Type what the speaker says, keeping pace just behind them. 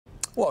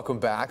Welcome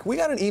back. We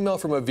got an email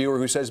from a viewer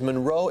who says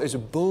Monroe is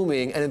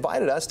booming and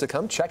invited us to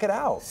come check it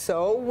out.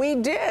 So we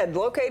did.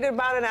 Located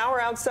about an hour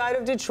outside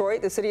of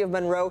Detroit, the city of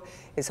Monroe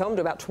is home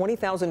to about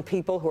 20,000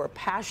 people who are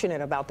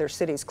passionate about their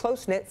city's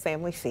close-knit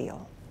family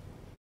feel.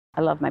 I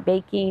love my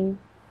baking,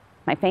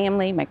 my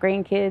family, my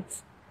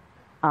grandkids,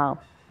 my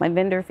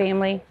vendor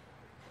family.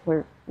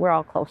 We're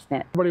all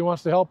close-knit. Everybody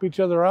wants to help each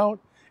other out.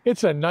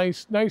 It's a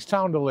nice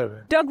town to live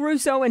in. Doug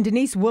Russo and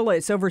Denise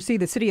Willis oversee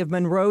the city of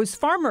Monroe's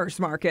Farmers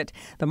Market.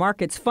 The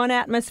market's fun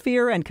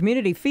atmosphere and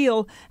community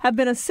feel have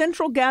been a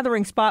central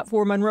gathering spot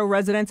for Monroe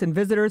residents and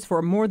visitors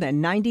for more than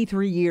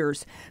 93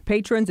 years.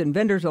 Patrons and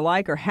vendors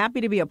alike are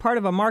happy to be a part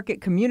of a market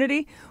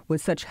community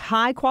with such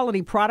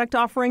high-quality product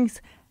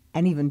offerings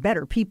and even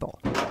better people.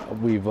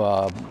 We've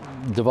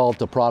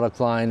developed a product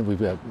line. We've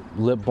got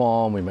lip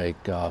balm, we make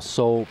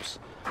soaps,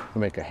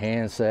 we make a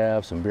hand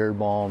salve, some beard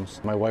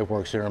balms. My wife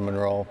works here in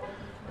Monroe,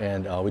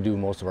 and we do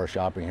most of our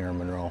shopping here in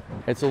Monroe.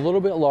 It's a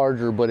little bit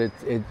larger, but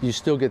you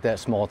still get that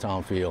small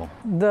town feel.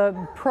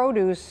 The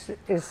produce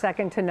is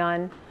second to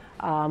none.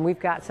 We've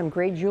got some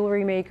great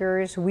jewelry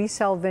makers. We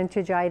sell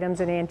vintage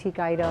items and antique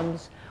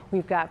items.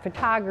 We've got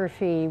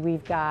photography.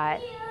 We've got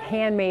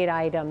handmade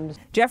items.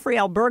 Jeffrey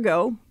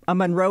Albergo, a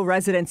Monroe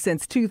resident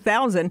since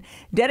 2000,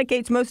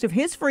 dedicates most of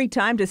his free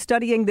time to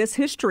studying this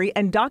history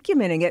and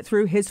documenting it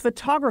through his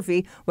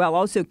photography, while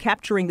also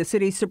capturing the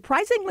city's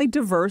surprisingly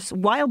diverse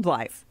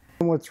wildlife.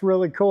 What's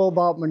really cool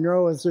about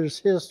Monroe is there's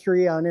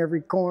history on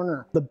every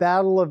corner. The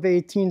Battle of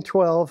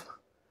 1812,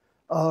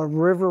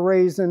 River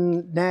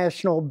Raisin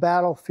National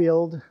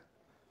Battlefield,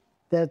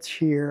 that's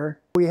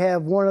here. We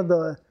have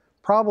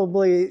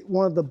probably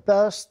one of the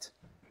best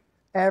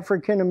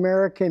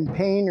African-American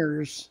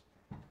painters,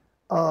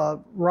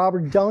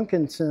 Robert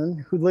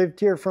Duncanson, who lived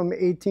here from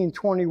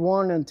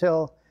 1821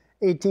 until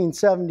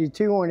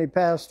 1872 when he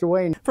passed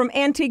away. From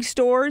antique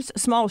stores,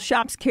 small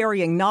shops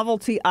carrying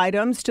novelty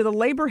items, to the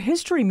Labor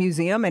History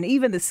Museum and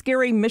even the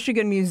scary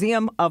Michigan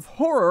Museum of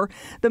Horror,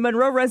 the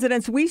Monroe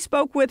residents we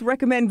spoke with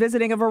recommend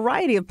visiting a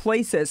variety of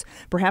places.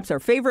 Perhaps our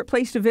favorite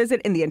place to visit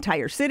in the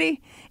entire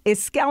city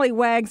is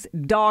Scallywag's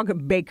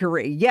Dog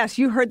Bakery. Yes,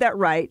 you heard that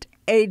right,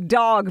 a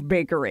dog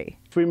bakery.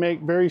 We make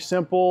very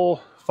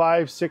simple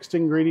 5-6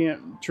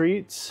 ingredient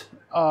treats,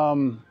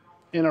 an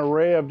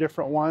array of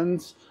different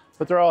ones,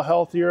 but they're all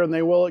healthier and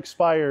they will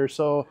expire,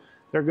 so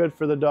they're good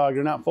for the dog.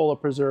 They're not full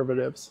of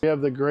preservatives. We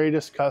have the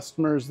greatest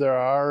customers there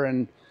are,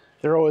 and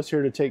they're always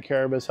here to take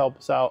care of us, help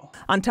us out.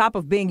 On top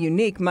of being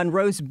unique,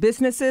 Monroe's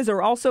businesses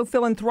are also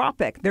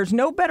philanthropic. There's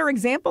no better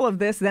example of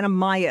this than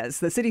Amaya's,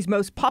 the city's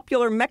most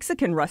popular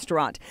Mexican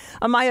restaurant.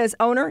 Amaya's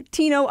owner,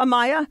 Tino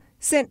Amaya,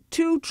 sent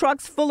 2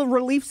 trucks full of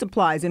relief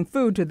supplies and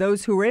food to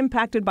those who were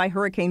impacted by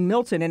Hurricane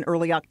Milton in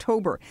early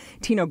October.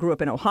 Tino grew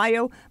up in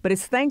Ohio, but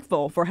is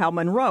thankful for how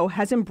Monroe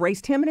has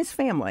embraced him and his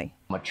family.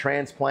 I'm a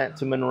transplant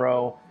to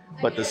Monroe,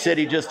 but the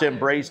city just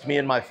embraced me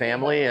and my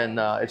family, and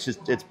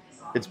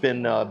it's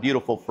been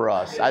beautiful for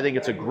us. I think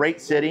it's a great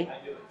city.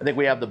 I think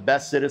we have the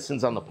best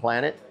citizens on the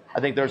planet.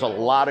 I think there's a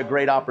lot of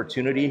great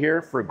opportunity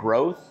here for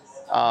growth,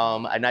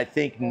 and I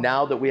think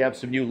now that we have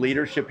some new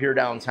leadership here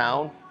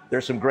downtown,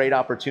 there's some great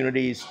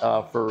opportunities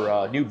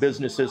for new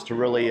businesses to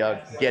really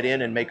get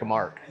in and make a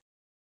mark.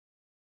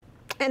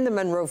 And the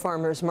Monroe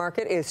Farmers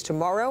Market is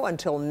tomorrow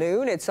until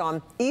noon. It's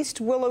on East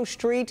Willow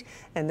Street,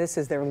 and this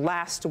is their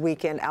last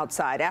weekend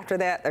outside. After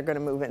that, they're going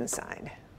to move inside.